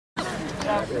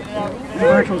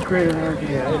Marshall's greater than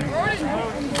Arkansas.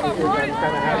 I'm kind of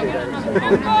happy that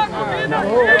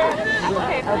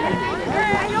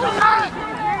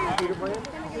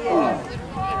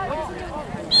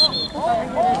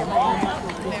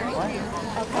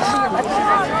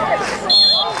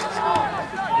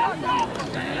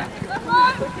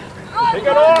Take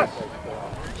it off!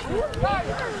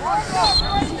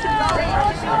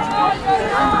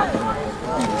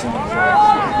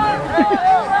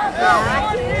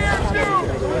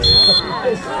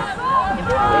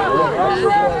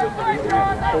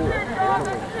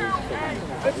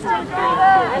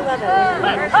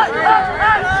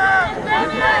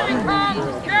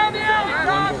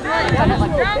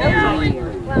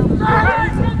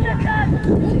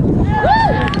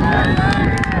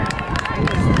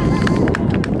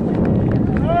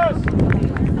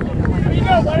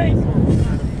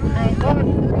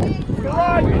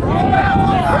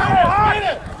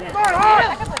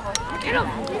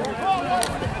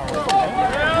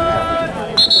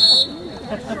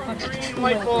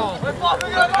 White ball.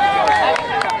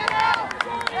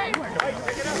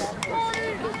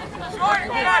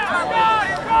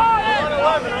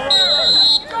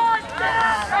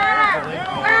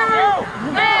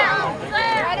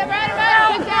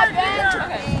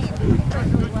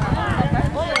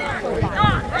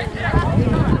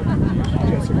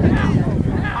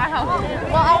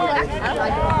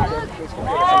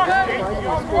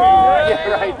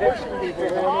 Yeah, right.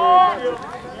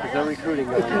 There's no recruiting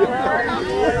going on.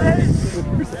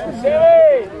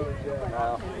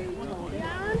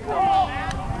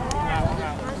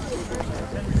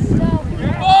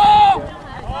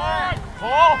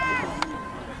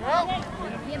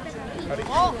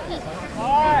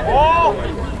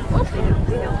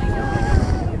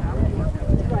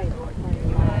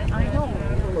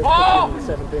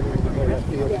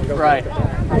 Right.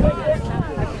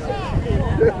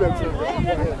 Good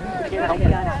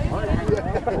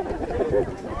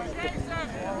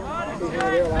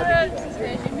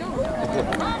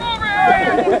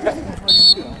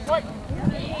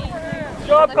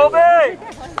job, Kobe!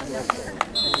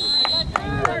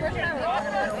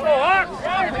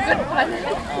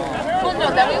 Well, no,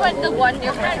 then we went to one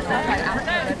different stuff like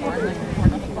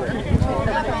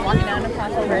walking down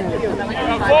across the bridge. And then we went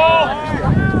to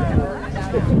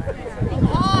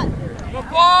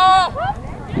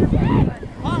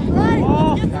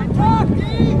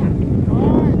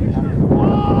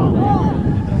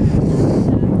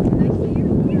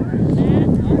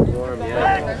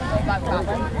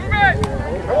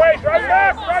Away, drive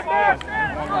back, drive back!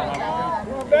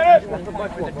 Finish!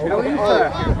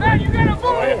 Hey, you gotta move!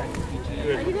 How you doing?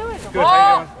 Good, how you doing? How's school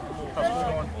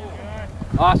going?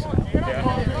 Awesome.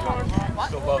 Yeah.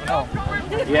 Still loving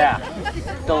it? Yeah.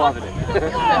 Still loving it.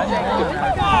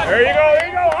 There you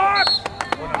go, Hawks!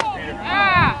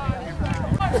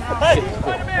 Hey!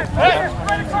 Hey!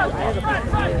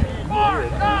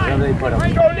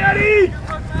 Go, Nettie!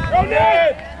 Go,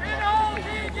 Ned!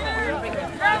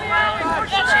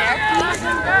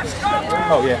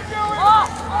 Oh, yeah.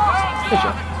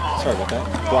 Sorry about that.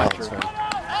 Black shirt.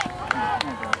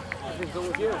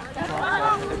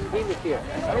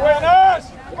 Away, Nurse!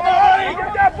 Come on, honey!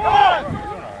 Get that ball!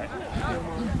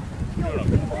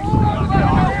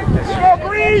 Come on,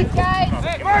 Green!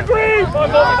 Come on, Green! Come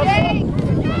on, Green!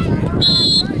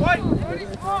 We'll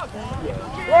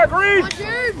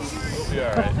be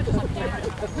all right.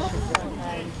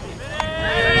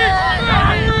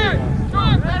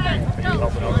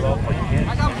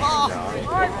 I got ball!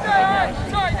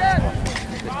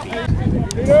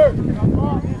 Peter!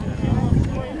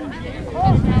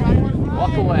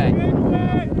 Walk away.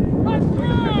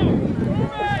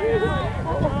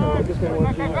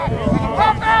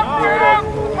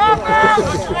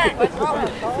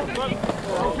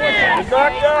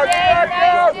 Back down! Back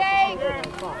down!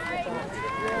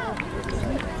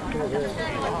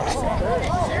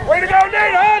 Way to go,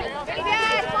 Nathan!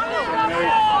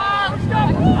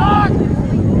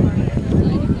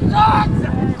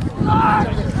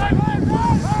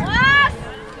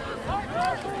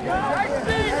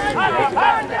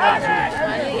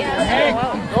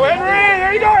 Go, Henry!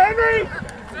 There you go, Henry!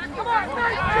 Come on,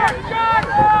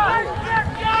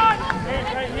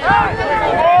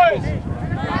 boys!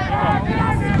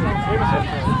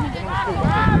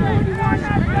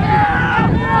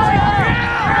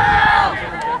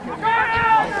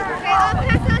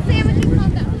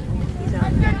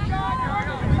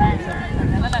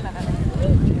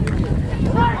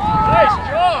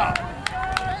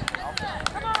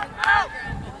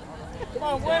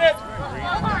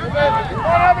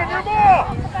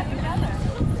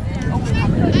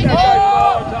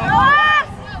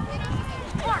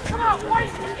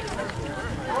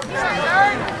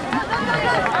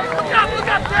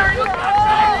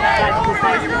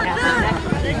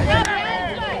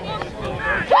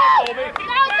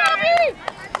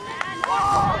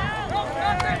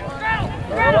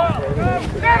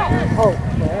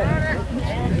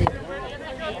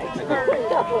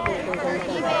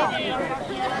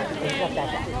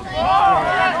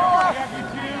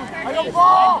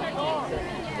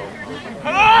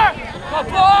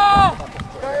 Take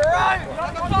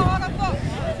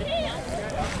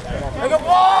a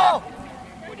ball!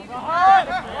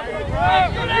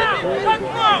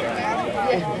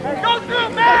 Go through,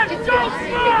 man! Go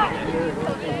through!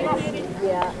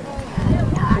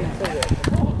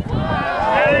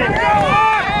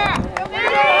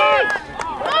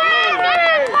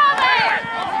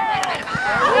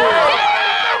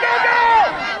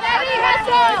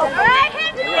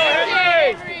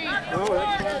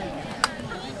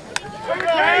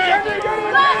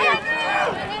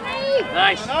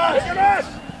 Nice.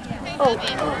 Oh.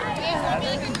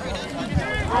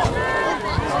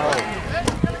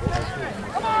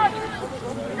 Come on!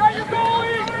 You got your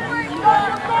goalie! You got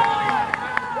your goalie!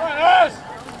 Yes!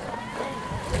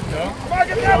 Come on,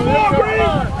 get that ball, Green!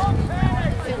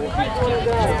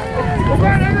 Come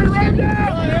on, Henry, run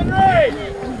down! Henry!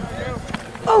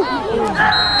 Oh!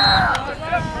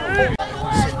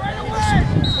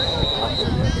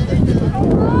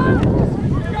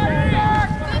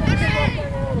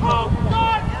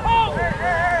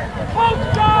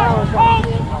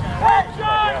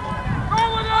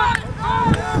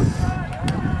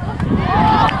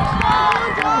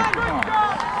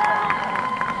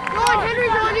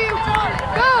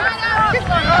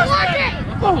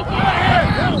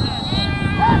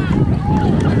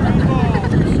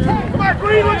 Come on,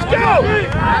 Green, let's go!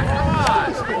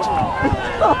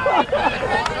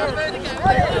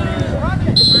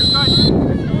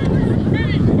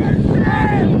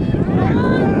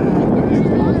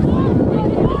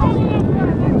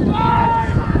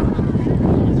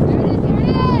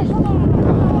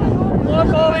 Come on,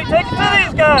 Colby, take it to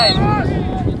these guys!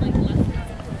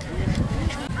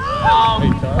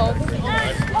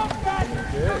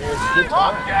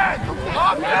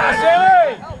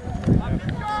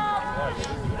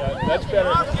 That's better.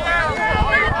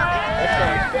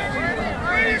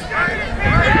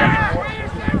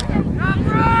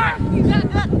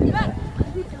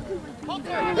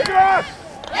 Look at us!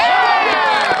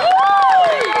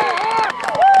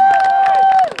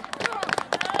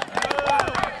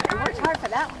 We worked hard for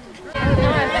that one.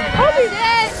 Kobe,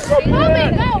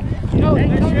 go!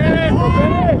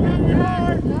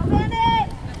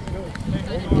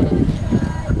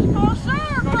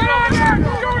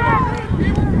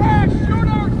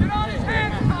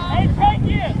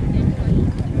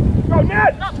 Go,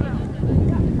 Ned!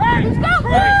 Hey! Let's go!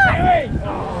 Hey!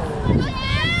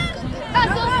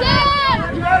 Hustle, Sam!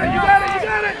 You got it, you got it, you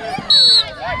got it!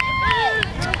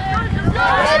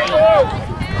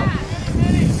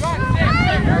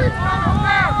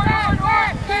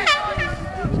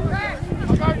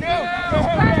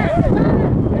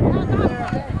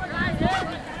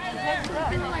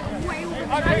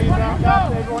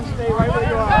 Everyone stay right where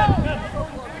you are.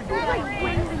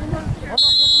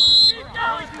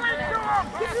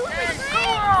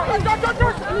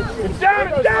 It's down,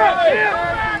 Sam!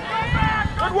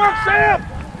 Good work, Sam!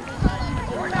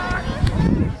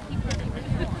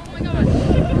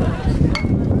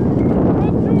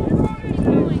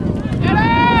 Get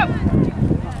up!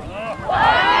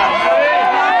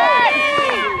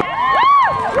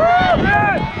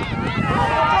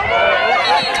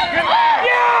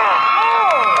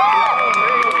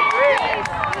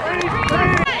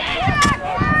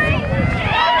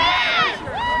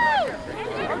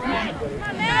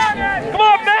 Come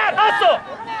on, Matt, hustle!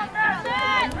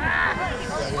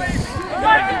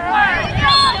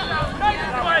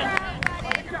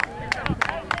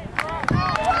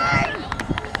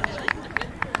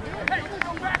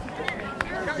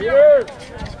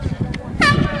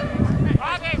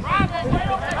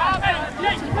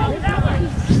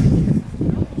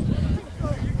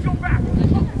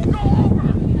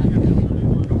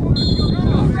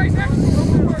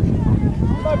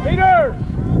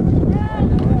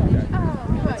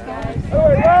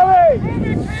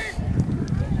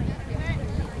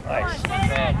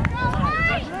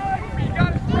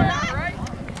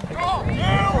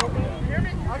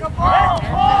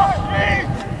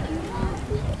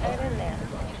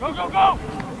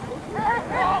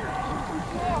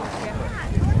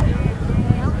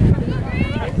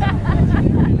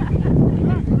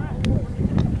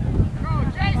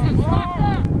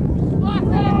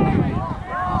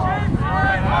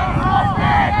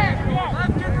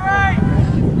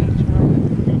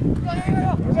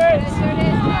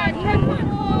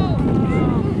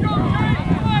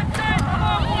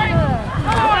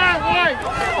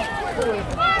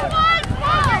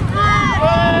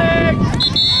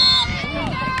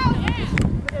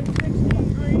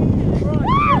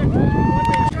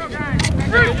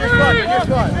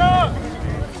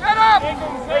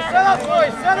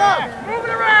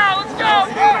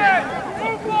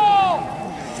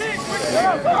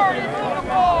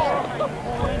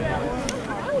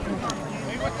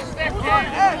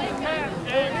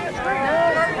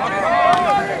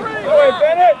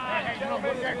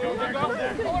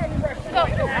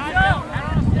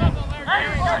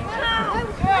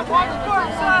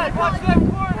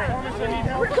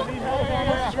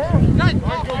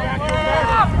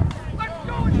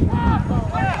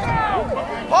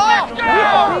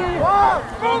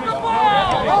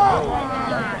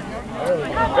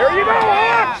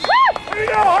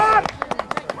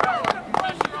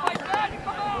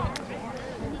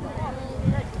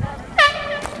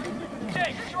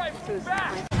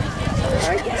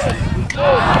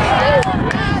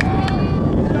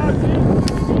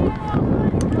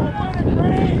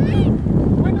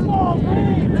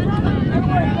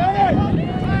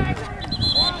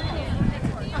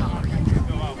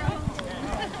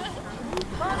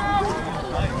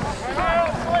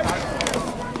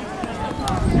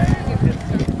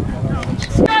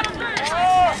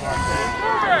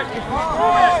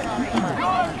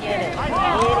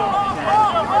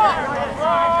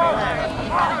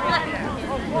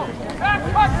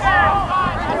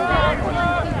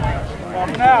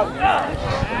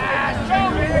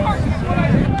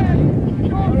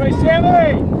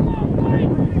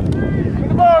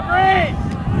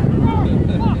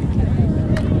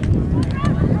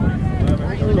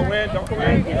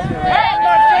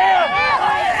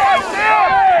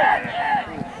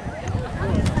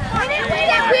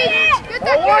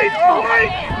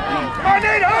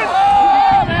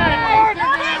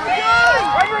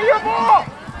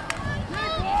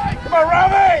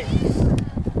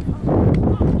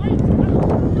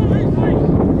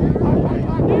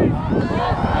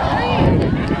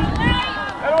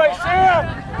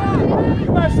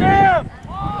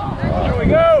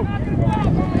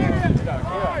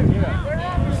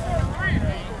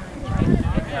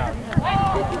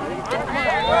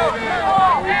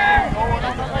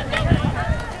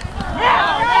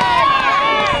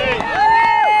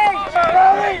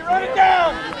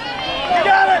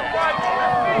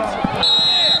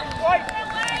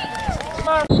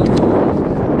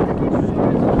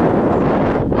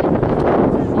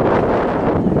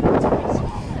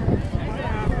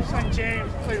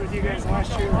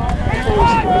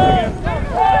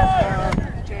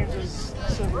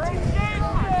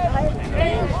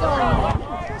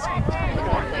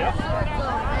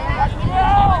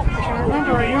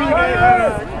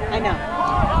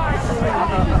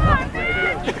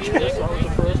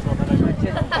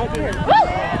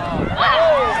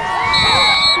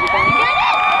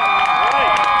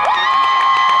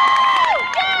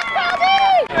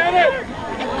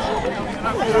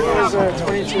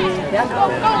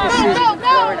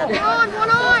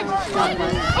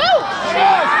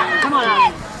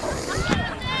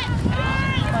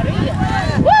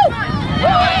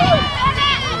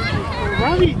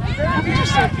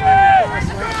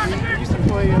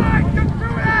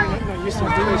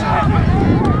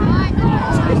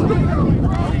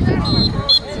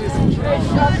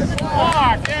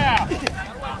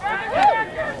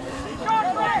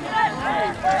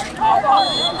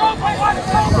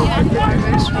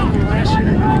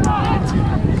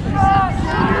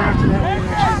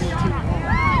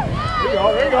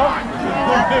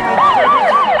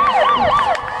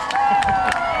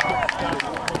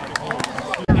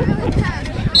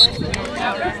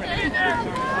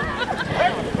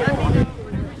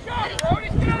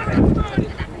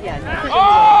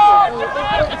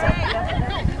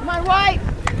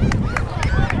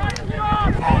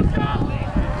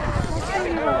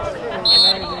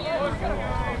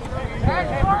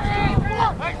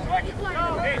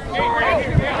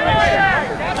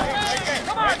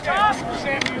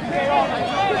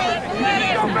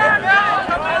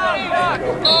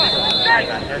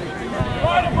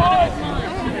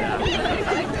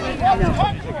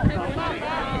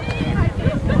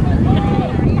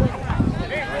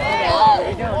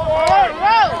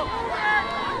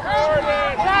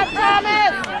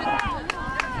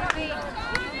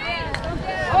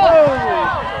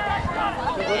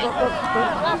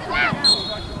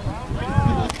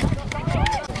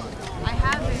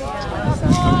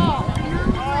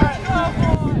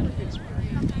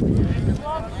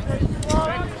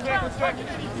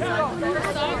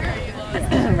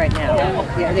 Right now.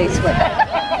 Yeah, they switch.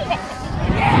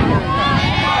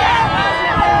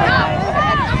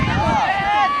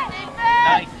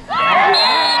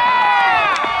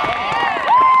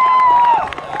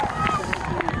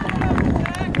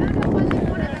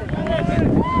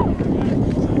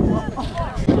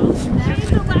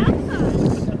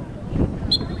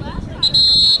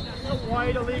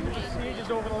 White illegal procedures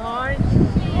over the line.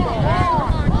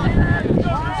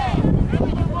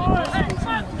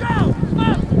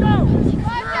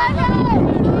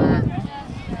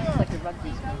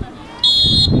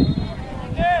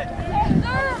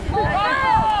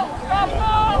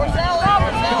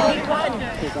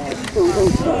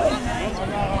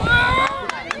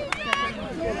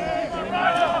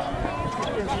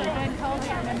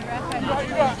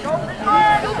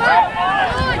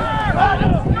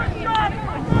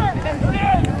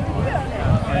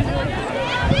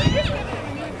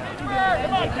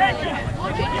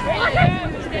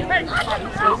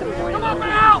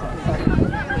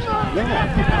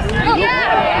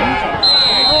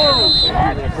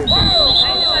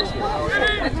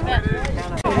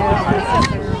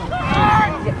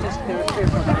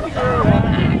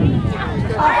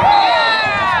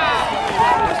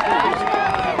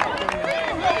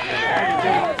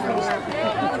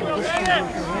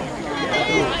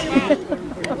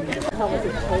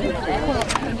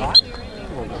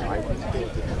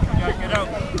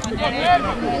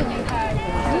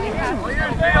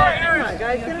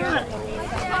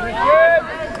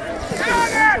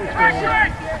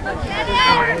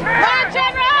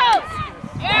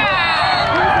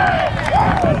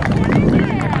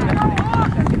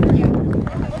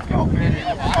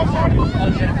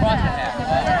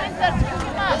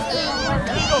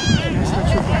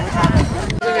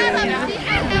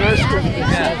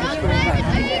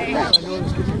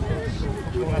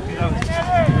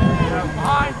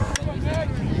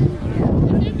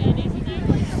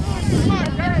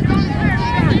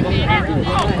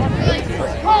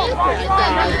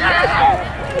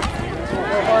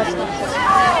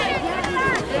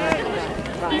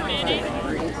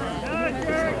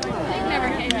 never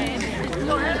came in.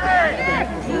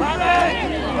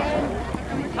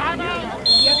 Time out!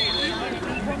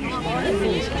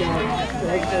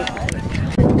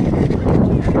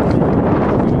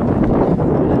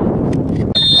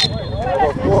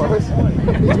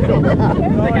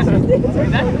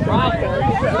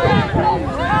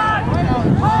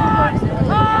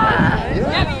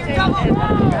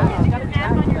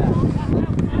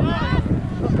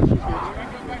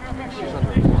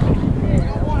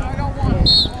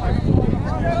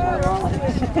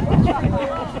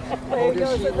 There you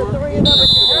go, so the three of them are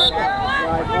together.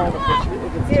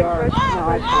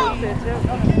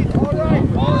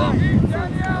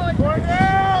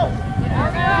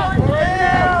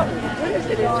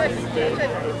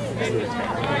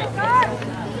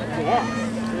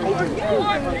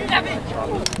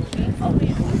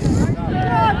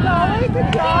 Good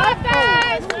job,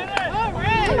 guys.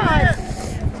 Come on.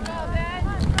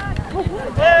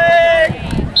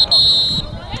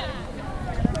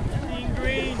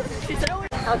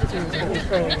 I'll just use it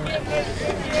for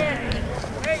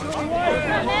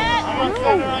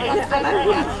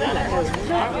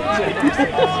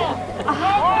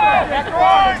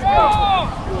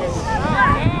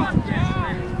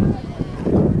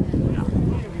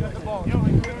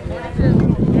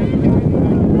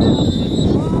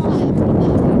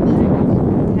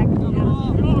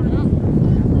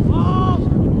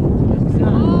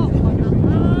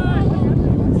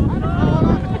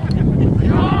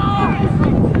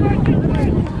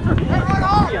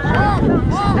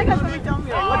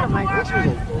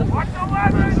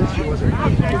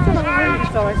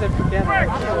so I said forget it.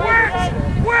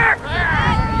 Work!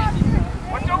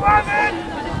 What's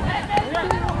 11?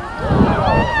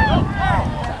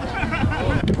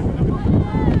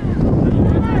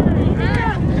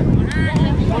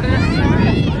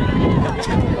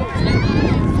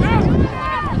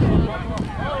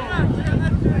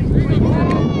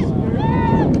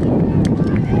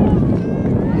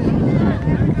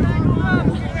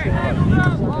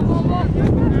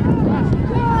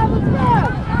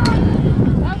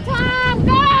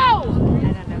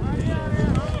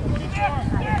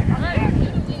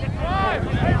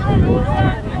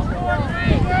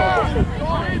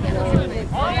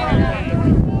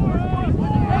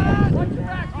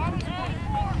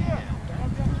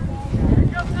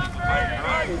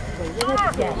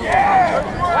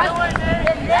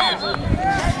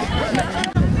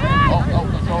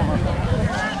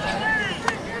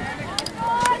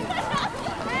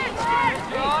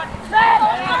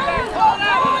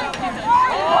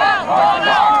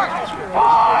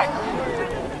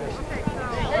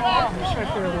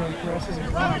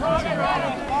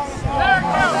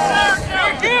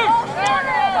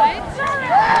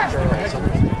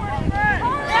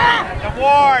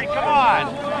 Ward, come on!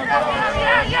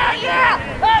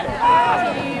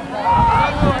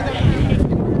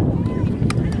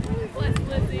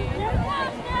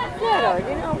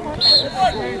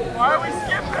 Why are we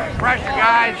skipping? Pressure,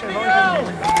 guys.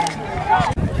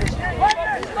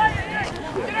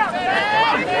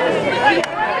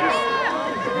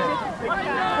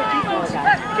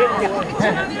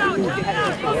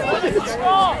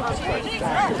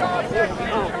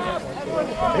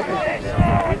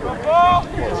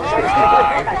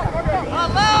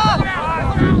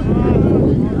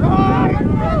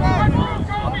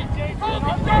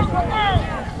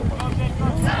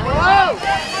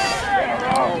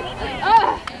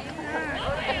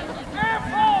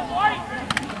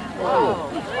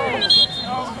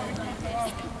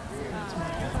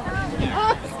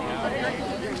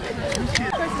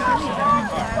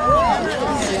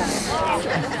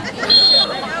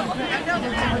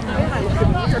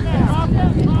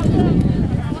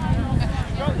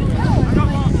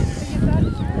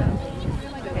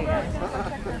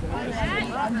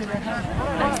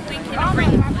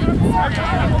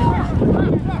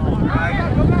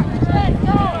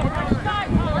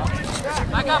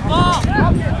 I got ball.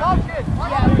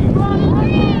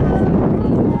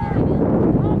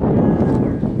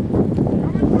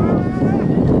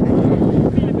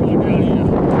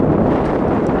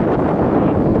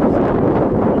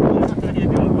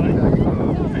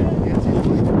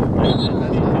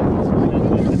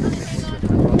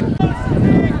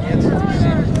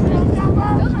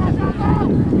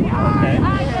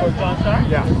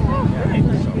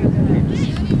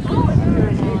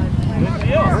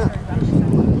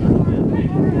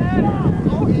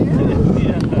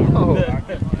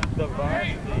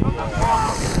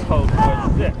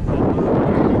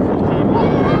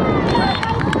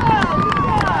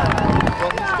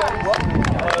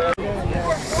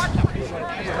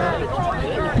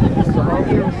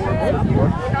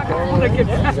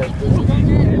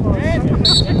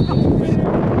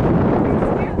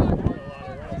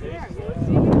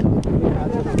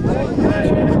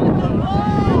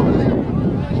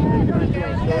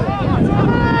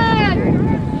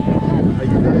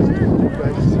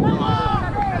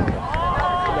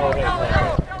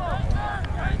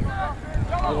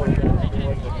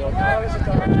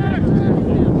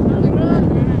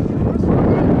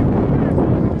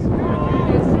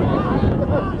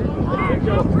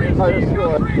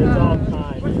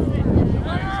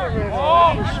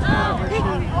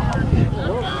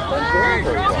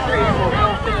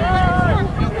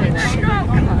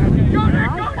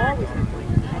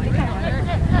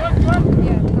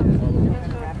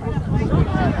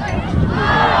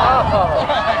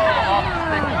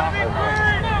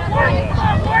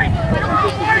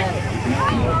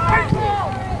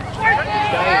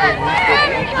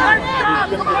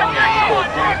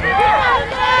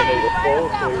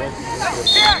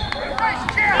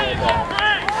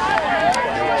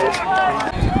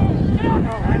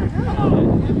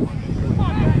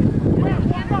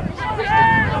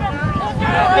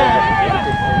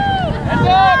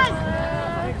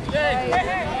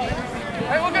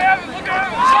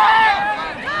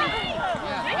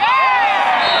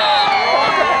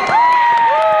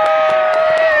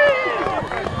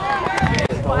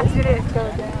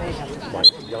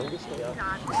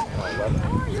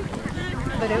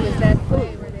 But it was that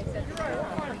play where they said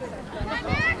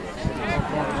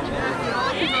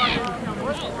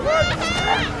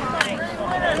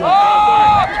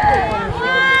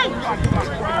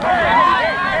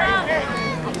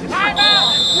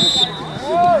Then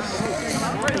he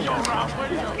comes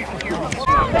over, he has to go the wrong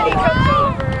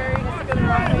way down the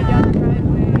driveway.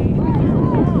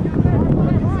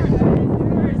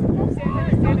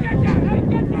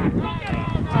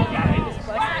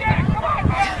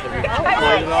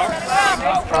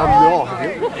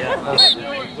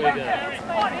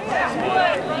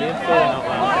 No.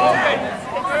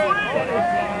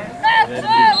 And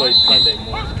then we played Sunday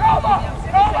morning.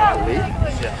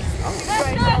 Yeah. Oh.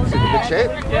 Is it in good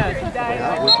shape? Yeah.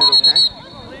 Was it okay?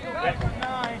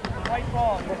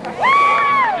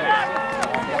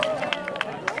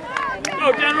 Go,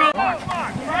 General! Come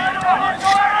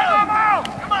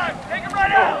on! Take him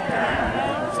right out!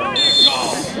 Come here!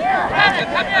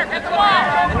 Get the ball!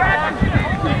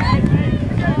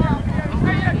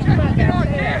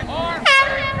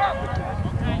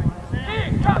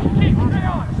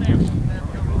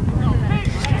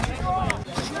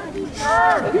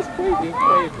 He's played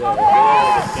the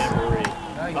Jamboree.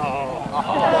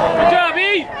 Good job, E!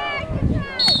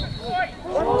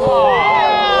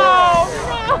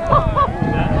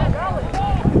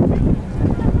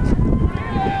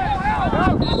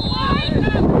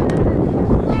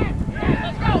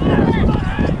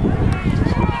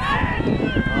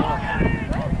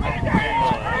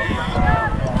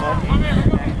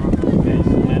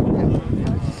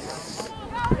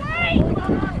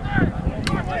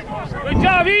 Good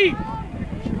job, E!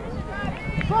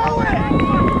 Throw it!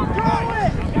 Throw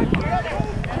it!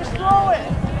 Just throw it!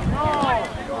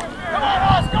 Come on,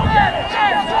 Ross, go get it!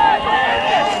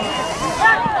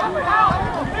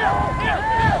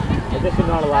 I guess you're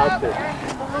not allowed to.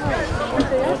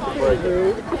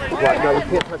 Right, no, you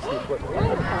can't touch the equipment.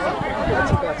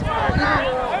 That's a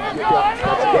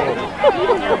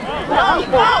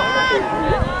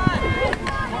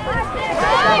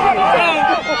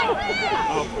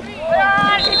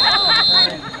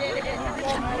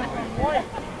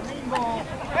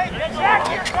Hey, get back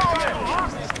here, Colin!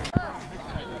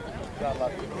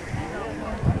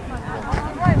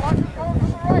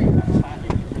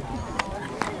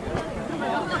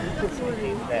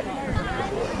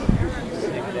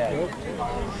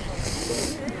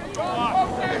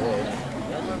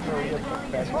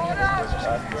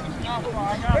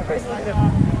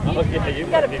 You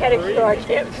got a petting store, I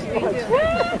can't.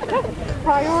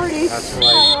 Priorities. That's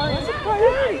right. What's a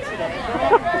priority today?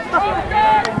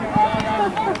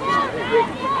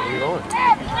 Where are you going?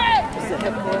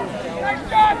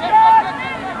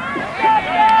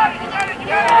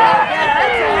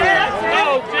 Go,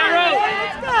 General!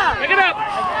 Pick it up!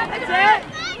 That's it.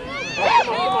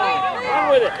 Run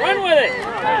with it! Run with it!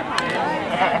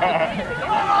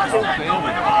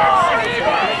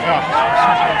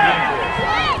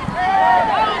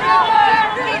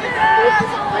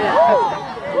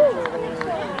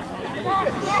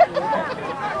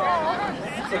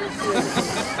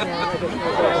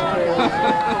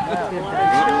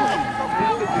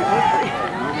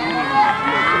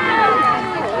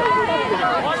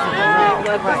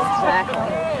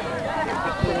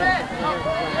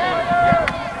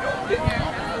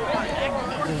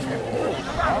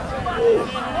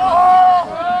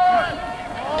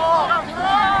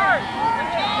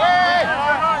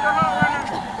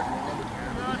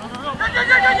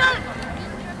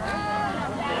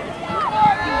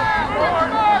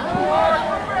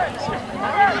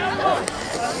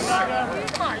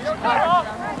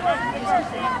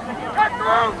 Cut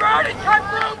through, Brody! Cut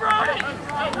through, Brody!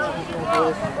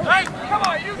 Hey, come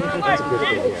on, use your legs.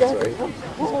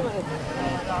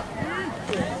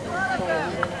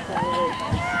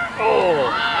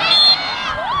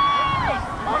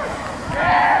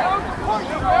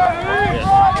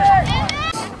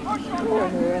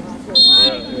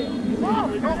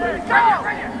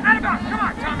 Come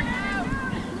on, Tommy.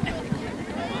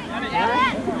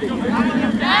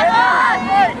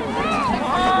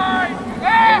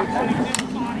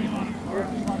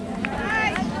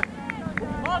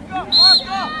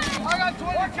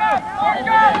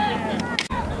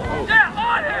 Yeah,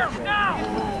 on him now!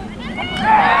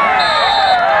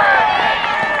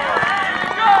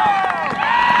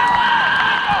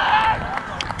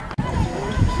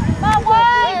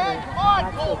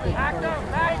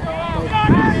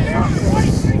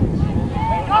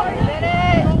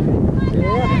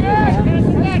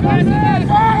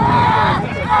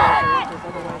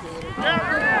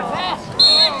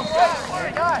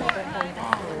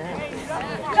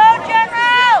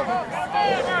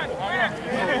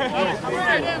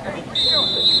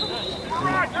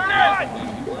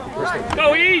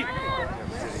 Go eat!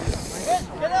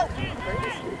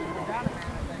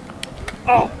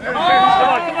 Oh! Come on,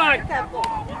 come on!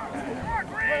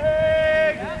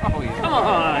 Come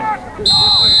on!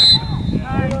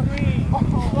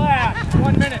 Flash,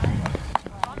 1 minute.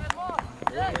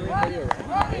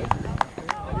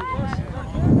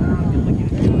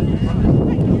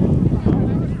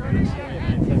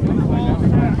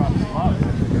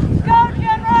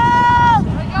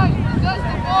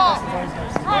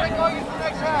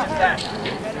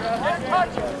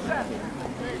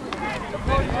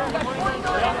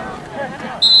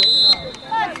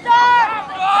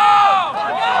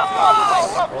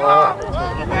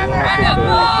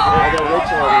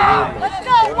 Let's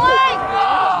go, Mike!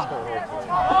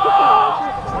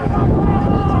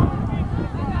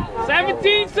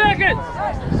 17 seconds!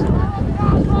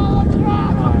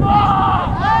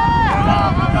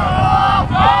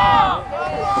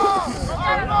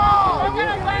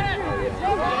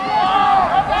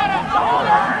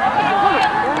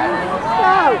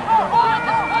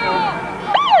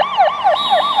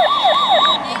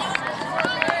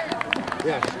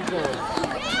 Yeah, she's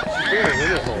in a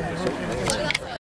winter home.